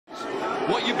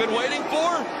What you've been waiting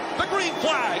for? The green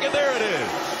flag, and there it is.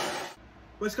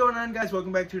 What's going on, guys?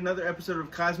 Welcome back to another episode of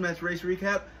Kozmatt Race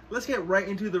Recap. Let's get right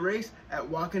into the race at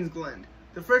Walkens Glen.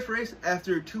 The first race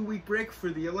after a 2-week break for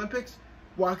the Olympics.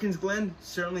 Watkins Glen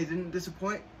certainly didn't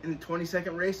disappoint in the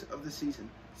 22nd race of the season.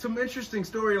 Some interesting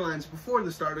storylines before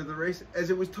the start of the race, as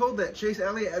it was told that Chase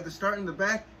Elliott had to start in the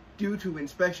back due to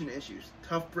inspection issues.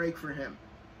 Tough break for him.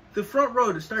 The front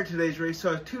row to start today's race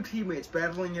saw two teammates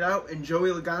battling it out in Joey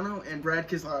Logano and Brad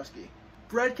Keselowski.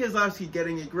 Brad Keselowski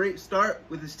getting a great start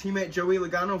with his teammate Joey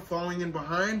Logano falling in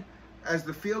behind as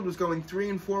the field was going 3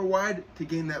 and 4 wide to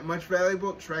gain that much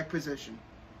valuable track position,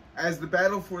 as the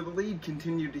battle for the lead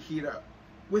continued to heat up.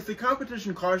 With the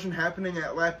competition caution happening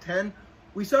at lap 10,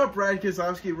 we saw Brad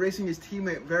Keselowski racing his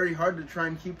teammate very hard to try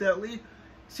and keep that lead,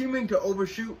 seeming to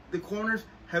overshoot the corners,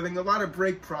 having a lot of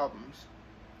brake problems.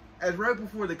 As right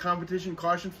before the competition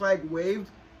caution flag waved,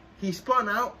 he spun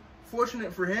out.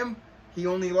 Fortunate for him, he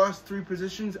only lost 3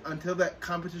 positions until that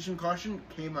competition caution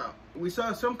came out. We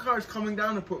saw some cars coming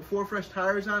down to put 4 fresh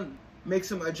tires on, make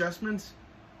some adjustments,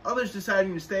 others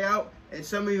deciding to stay out, and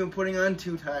some even putting on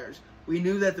 2 tires. We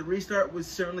knew that the restart was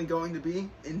certainly going to be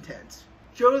intense.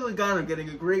 Joey Logano getting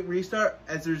a great restart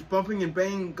as there's bumping and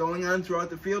banging going on throughout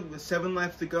the field with 7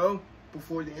 laps to go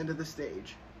before the end of the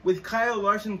stage, with Kyle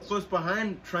Larson close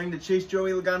behind trying to chase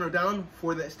Joey Logano down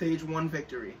for that stage 1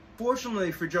 victory.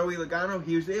 Fortunately for Joey Logano,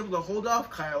 he was able to hold off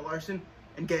Kyle Larson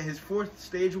and get his 4th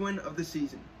stage win of the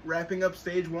season, wrapping up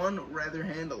stage 1 rather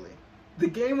handily. The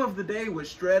game of the day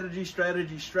was strategy,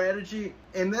 strategy, strategy,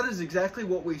 and that is exactly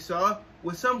what we saw,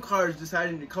 with some cars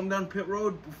deciding to come down pit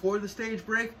road before the stage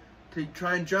break to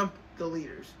try and jump the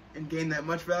leaders and gain that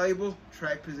much valuable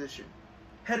track position.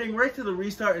 Heading right to the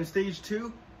restart in stage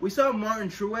 2, we saw Martin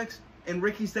Truex and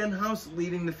Ricky Stenhouse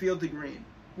leading the field to green.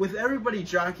 With everybody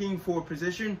jockeying for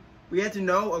position, we had to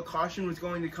know a caution was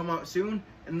going to come out soon,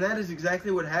 and that is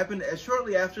exactly what happened, as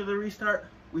shortly after the restart,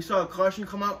 we saw a caution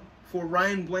come out for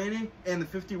Ryan Blaney and the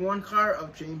 51 car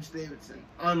of James Davidson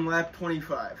on lap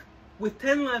 25. With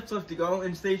 10 laps left to go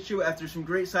in stage 2 after some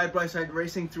great side-by-side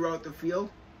racing throughout the field,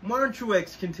 Martin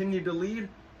Truex continued to lead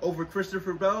over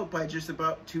Christopher Bell by just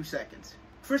about 2 seconds.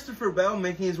 Christopher Bell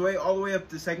making his way all the way up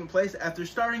to 2nd place after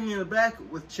starting in the back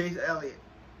with Chase Elliott.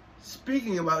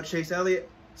 Speaking about Chase Elliott,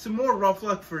 some more rough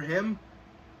luck for him,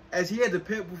 as he had to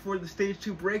pit before the stage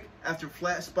 2 break after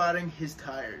flat spotting his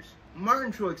tires.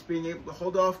 Martin Truex being able to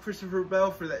hold off Christopher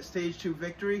Bell for that stage 2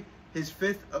 victory, his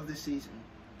 5th of the season.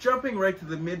 Jumping right to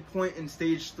the midpoint in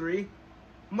stage 3,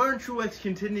 Martin Truex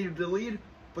continued to lead,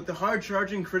 but the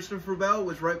hard-charging Christopher Bell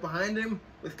was right behind him,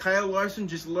 with Kyle Larson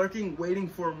just lurking, waiting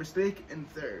for a mistake in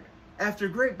 3rd. After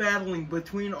great battling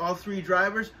between all 3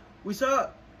 drivers, we saw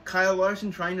Kyle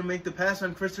Larson trying to make the pass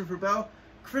on Christopher Bell,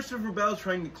 Christopher Bell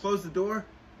trying to close the door,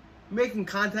 making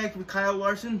contact with Kyle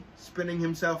Larson, spinning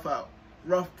himself out.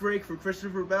 Rough break for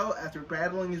Christopher Bell after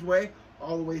battling his way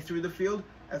all the way through the field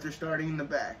after starting in the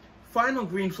back. Final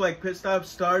green flag pit stop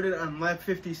started on lap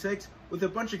 56 with a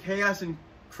bunch of chaos and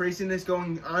craziness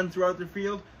going on throughout the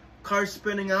field, cars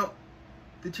spinning out,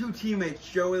 the 2 teammates,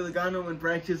 Joey Logano and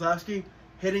Brad Keselowski,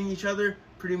 hitting each other,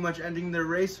 pretty much ending their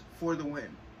race for the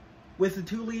win. With the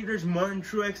 2 leaders, Martin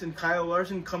Truex and Kyle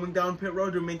Larson, coming down pit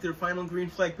road to make their final green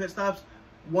flag pit stops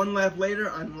 1 lap later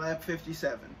on lap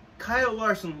 57. Kyle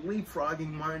Larson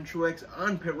leapfrogging Martin Truex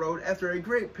on pit road after a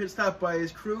great pit stop by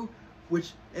his crew,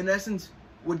 which in essence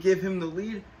would give him the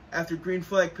lead after green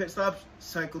flag pit stops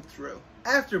cycled through.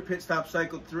 After pit stop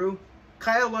cycled through,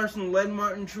 Kyle Larson led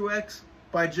Martin Truex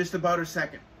by just about a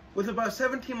second. With about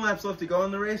 17 laps left to go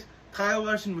in the race, Kyle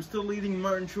Larson was still leading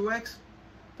Martin Truex,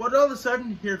 but all of a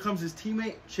sudden, here comes his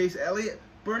teammate Chase Elliott,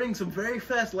 burning some very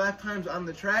fast lap times on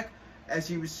the track as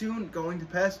he was soon going to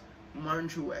pass Martin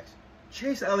Truex.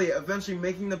 Chase Elliott eventually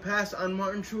making the pass on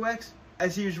Martin Truex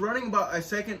as he was running about a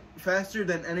second faster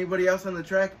than anybody else on the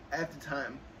track at the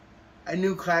time. I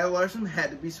knew Kyle Larson had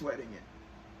to be sweating it.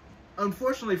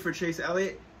 Unfortunately for Chase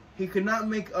Elliott, he could not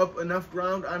make up enough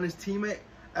ground on his teammate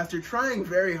after trying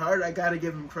very hard. I gotta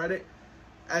give him credit,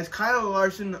 as Kyle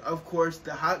Larson, of course,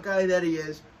 the hot guy that he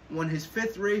is, won his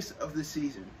 5th race of the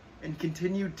season and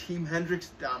continued Team Hendrick's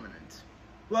dominance.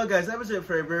 Well, guys, that was it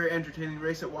for a very entertaining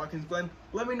race at Walkens Glen.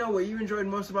 Let me know what you enjoyed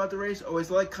most about the race.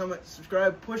 Always like, comment,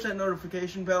 subscribe, push that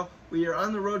notification bell. We are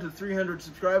on the road to 300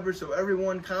 subscribers, so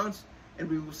everyone counts, and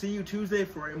we will see you Tuesday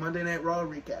for a Monday Night Raw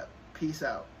recap. Peace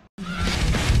out.